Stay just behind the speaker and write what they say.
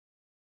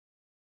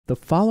The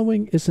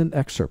following is an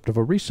excerpt of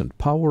a recent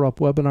Power Up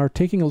webinar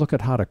taking a look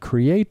at how to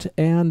create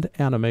and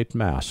animate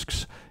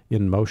masks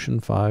in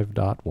Motion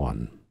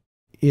 5.1.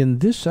 In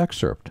this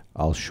excerpt,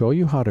 I'll show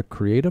you how to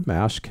create a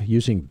mask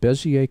using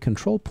Bezier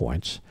control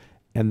points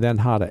and then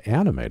how to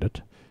animate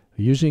it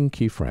using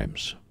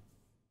keyframes.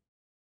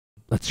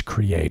 Let's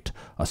create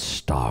a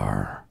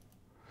star.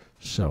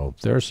 So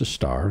there's a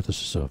star.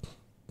 This is a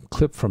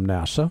clip from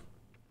NASA.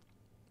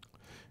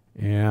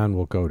 And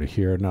we'll go to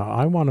here. Now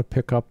I want to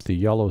pick up the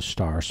yellow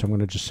star, so I'm going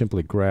to just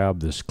simply grab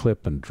this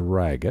clip and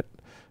drag it.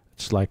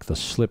 It's like the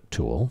slip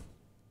tool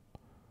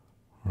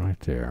right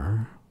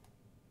there.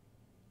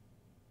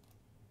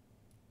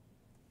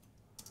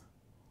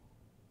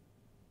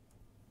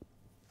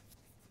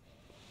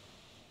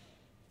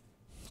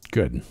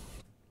 Good.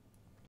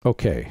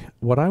 Okay,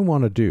 what I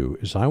want to do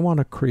is I want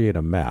to create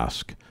a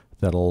mask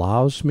that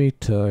allows me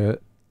to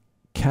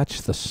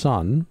catch the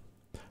sun,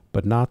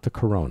 but not the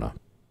corona.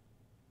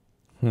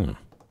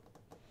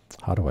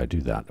 How do I do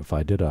that? If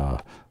I did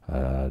a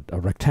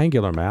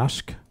rectangular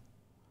mask,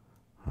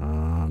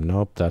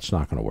 nope, that's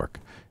not going to work.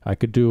 I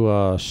could do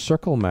a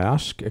circle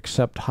mask,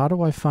 except how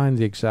do I find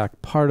the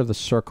exact part of the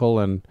circle?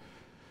 And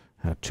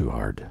too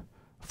hard.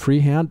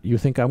 Freehand, you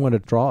think I'm going to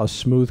draw a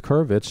smooth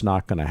curve? It's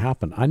not going to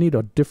happen. I need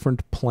a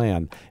different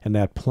plan, and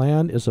that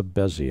plan is a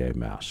Bezier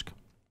mask.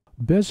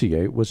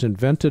 Bezier was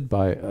invented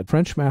by a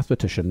French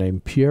mathematician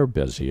named Pierre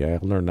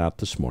Bezier, I learned that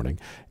this morning,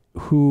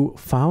 who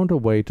found a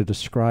way to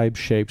describe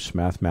shapes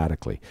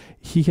mathematically.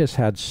 He has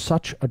had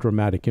such a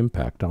dramatic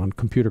impact on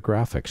computer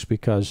graphics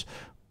because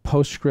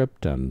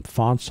PostScript and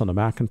fonts on the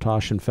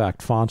Macintosh, in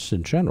fact, fonts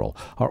in general,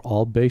 are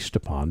all based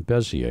upon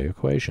Bezier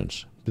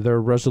equations. They're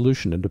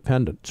resolution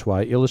independent. That's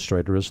why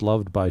Illustrator is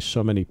loved by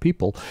so many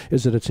people,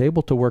 is that it's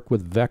able to work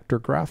with vector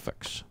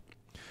graphics.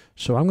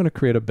 So I'm going to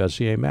create a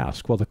Bezier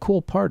mask. Well, the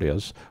cool part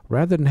is,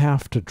 rather than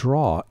have to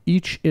draw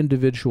each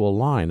individual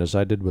line as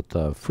I did with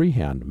the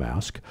freehand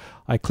mask,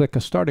 I click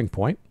a starting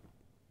point,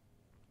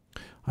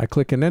 I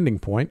click an ending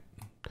point,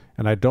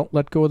 and I don't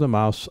let go of the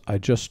mouse, I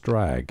just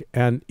drag.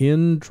 And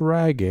in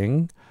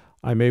dragging,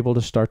 I'm able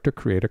to start to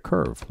create a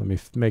curve. Let me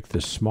make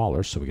this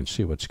smaller so we can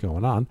see what's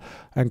going on,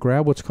 and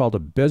grab what's called a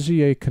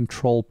Bezier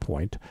control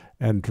point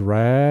and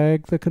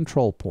drag the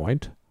control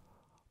point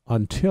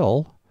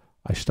until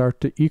I start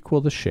to equal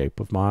the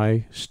shape of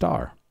my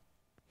star.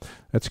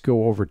 Let's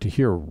go over to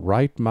here,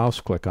 right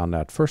mouse click on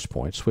that first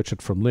point, switch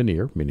it from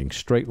linear, meaning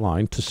straight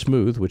line, to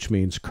smooth, which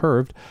means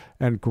curved,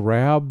 and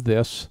grab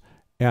this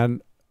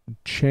and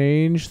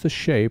change the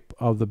shape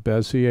of the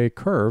Bezier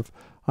curve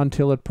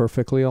until it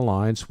perfectly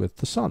aligns with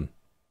the sun.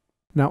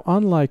 Now,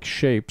 unlike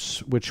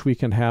shapes, which we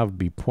can have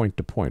be point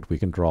to point, we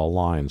can draw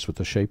lines with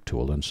the shape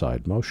tool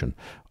inside Motion,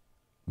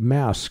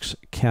 masks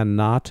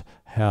cannot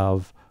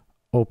have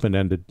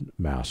open-ended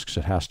masks.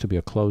 It has to be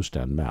a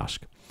closed-end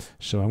mask.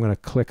 So I'm going to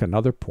click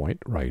another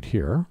point right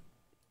here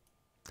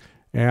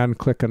and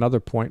click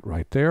another point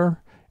right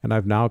there, and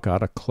I've now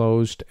got a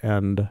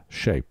closed-end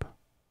shape.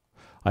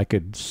 I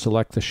could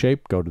select the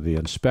shape, go to the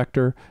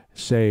inspector,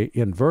 say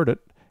invert it,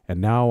 and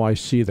now I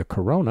see the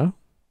corona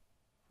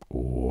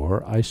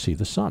or I see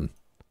the sun.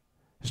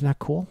 Isn't that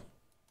cool?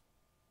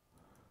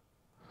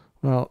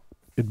 Well,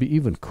 it'd be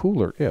even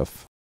cooler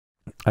if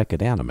I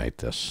could animate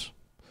this.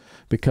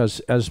 Because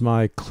as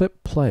my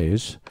clip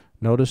plays,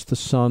 notice the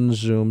sun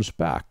zooms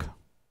back.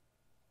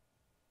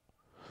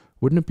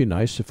 Wouldn't it be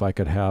nice if I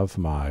could have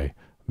my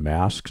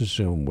mask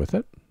zoom with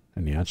it?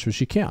 And the answer is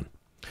you can.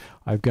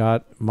 I've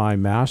got my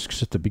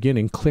masks at the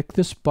beginning. Click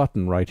this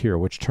button right here,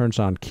 which turns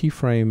on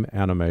Keyframe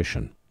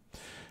Animation.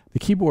 The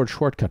keyboard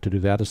shortcut to do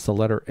that is the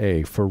letter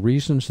A for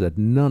reasons that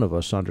none of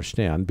us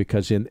understand,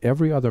 because in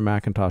every other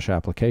Macintosh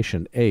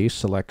application, A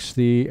selects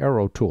the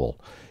arrow tool.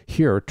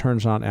 Here it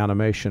turns on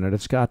animation, and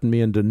it's gotten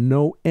me into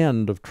no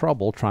end of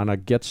trouble trying to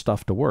get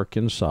stuff to work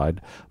inside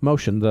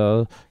Motion.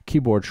 The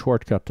keyboard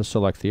shortcut to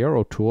select the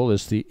arrow tool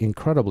is the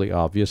incredibly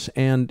obvious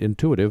and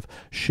intuitive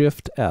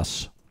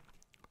Shift-S.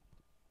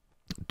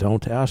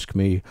 Don't ask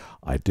me.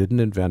 I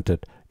didn't invent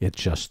it.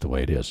 It's just the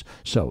way it is.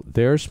 So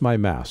there's my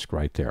mask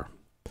right there.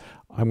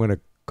 I'm going to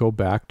go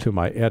back to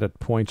my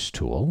Edit Points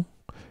tool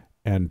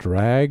and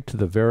drag to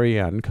the very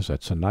end, because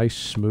that's a nice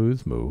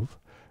smooth move.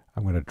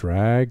 I'm going to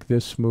drag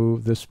this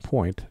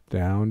point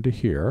down to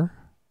here,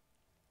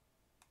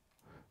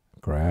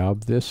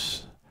 grab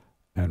this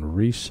and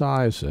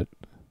resize it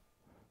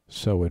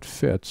so it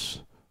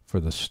fits for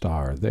the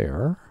star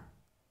there.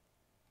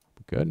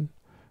 Good.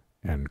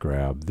 And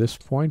grab this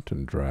point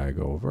and drag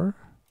over.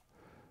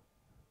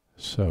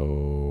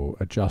 So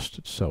adjust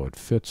it so it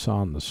fits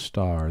on the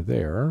star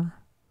there.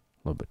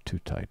 A little bit too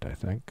tight, I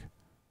think.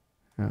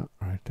 Yeah,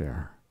 right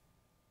there.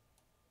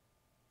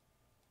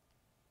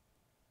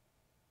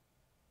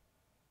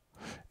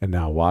 And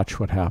now watch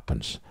what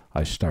happens.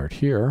 I start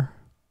here.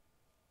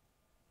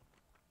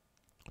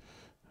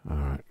 All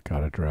right, got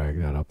to drag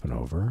that up and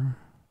over.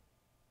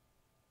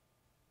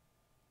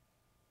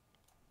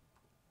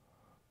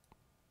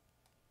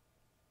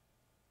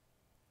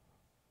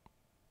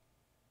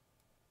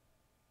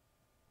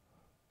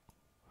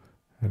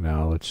 And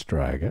now let's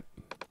drag it.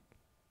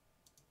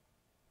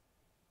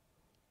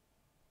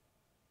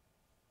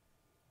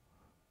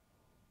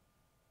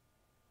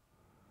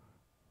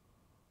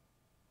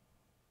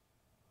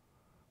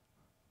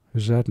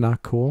 Is that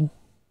not cool?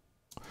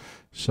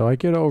 So I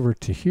get over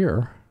to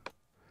here.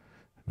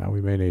 Now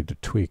we may need to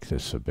tweak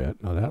this a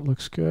bit. Now that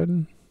looks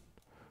good.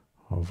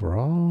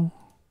 Overall,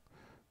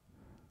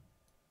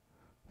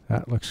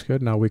 that looks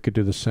good. Now we could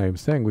do the same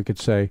thing. We could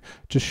say,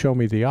 just show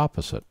me the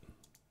opposite.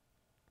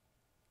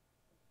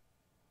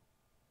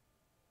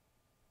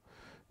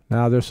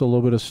 Now there's a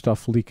little bit of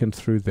stuff leaking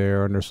through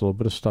there, and there's a little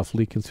bit of stuff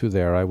leaking through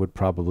there. I would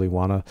probably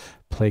want to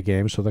play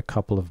games with a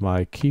couple of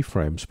my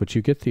keyframes, but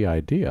you get the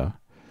idea,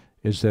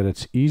 is that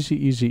it's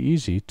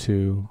easy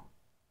to,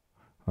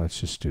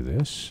 let's just do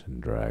this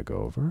and drag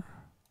over.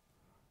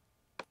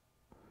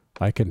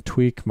 I can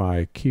tweak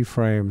my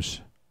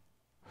keyframes.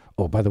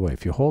 Oh, by the way,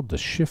 if you hold the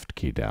Shift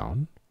key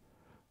down,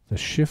 the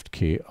Shift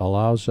key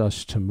allows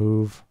us to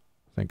move,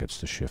 I think it's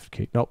the Shift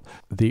key. Nope.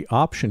 The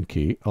Option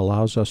key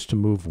allows us to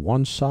move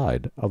one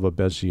side of a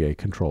Bezier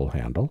control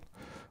handle,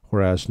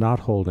 whereas not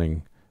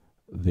holding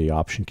the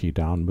Option key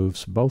down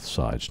moves both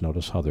sides.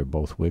 Notice how they're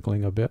both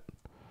wiggling a bit.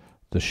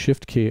 The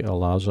Shift key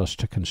allows us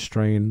to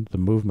constrain the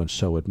movement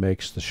so it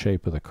makes the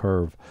shape of the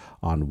curve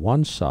on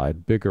one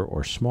side bigger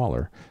or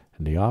smaller,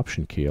 and the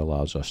Option key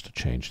allows us to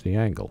change the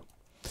angle.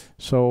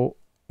 So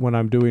when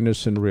I'm doing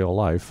this in real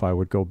life, I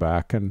would go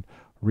back and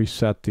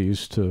reset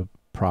these to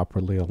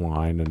properly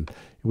align, and it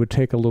would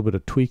take a little bit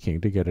of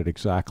tweaking to get it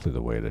exactly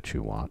the way that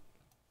you want.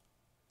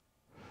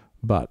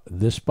 But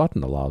this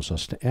button allows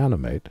us to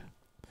animate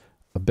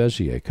a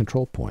Bezier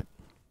control point.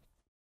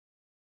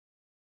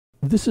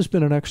 This has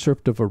been an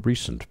excerpt of a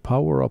recent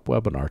Power Up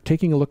webinar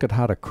taking a look at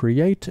how to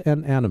create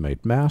and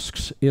animate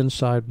masks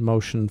inside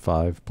Motion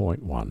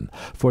 5.1.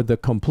 For the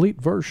complete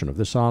version of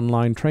this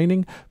online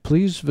training,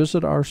 please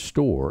visit our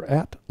store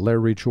at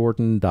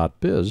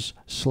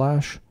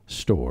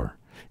larryjordan.biz/store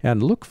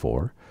and look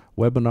for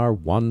Webinar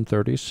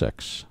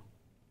 136.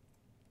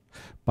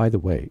 By the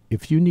way,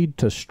 if you need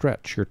to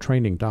stretch your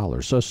training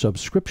dollars, a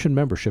subscription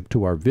membership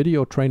to our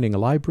video training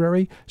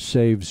library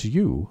saves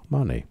you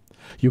money.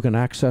 You can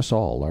access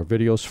all our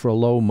videos for a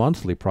low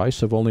monthly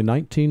price of only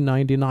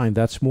 $19.99.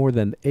 That's more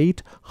than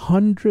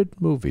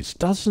 800 movies,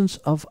 dozens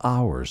of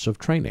hours of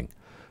training,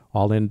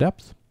 all in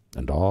depth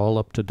and all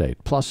up to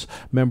date. Plus,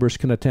 members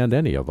can attend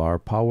any of our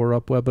Power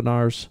Up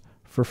webinars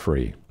for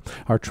free.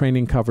 Our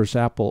training covers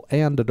Apple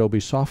and Adobe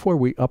software.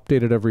 We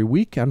update it every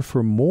week, and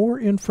for more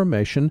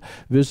information,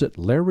 visit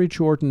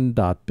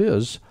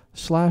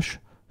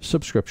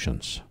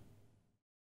larryjordan.biz/subscriptions.